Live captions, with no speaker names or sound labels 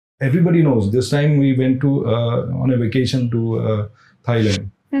everybody knows. This time we went to on a vacation to Thailand.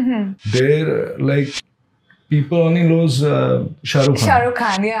 There, like, people only knows Shah Rukh Khan. Shah Rukh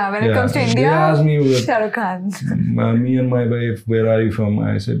Khan, yeah. When it comes to India, they asked me, Shah Rukh Khan. Me and my wife, where are you from?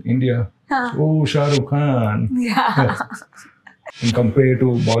 I said, India. Oh, Shah Rukh Khan. Yeah. And compared to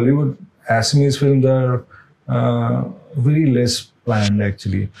Bollywood, Assamese films are very less planned,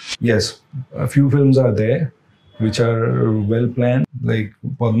 actually. Yes, a few films are there which are well planned. Like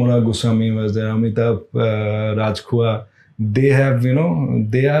Padmanath Goswami was there, Amitabh Rajkhua. They have,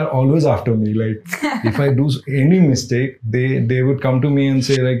 they are always after me. Like, if I do any mistake, they would come to me and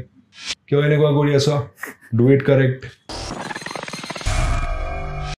say, like, do it correct.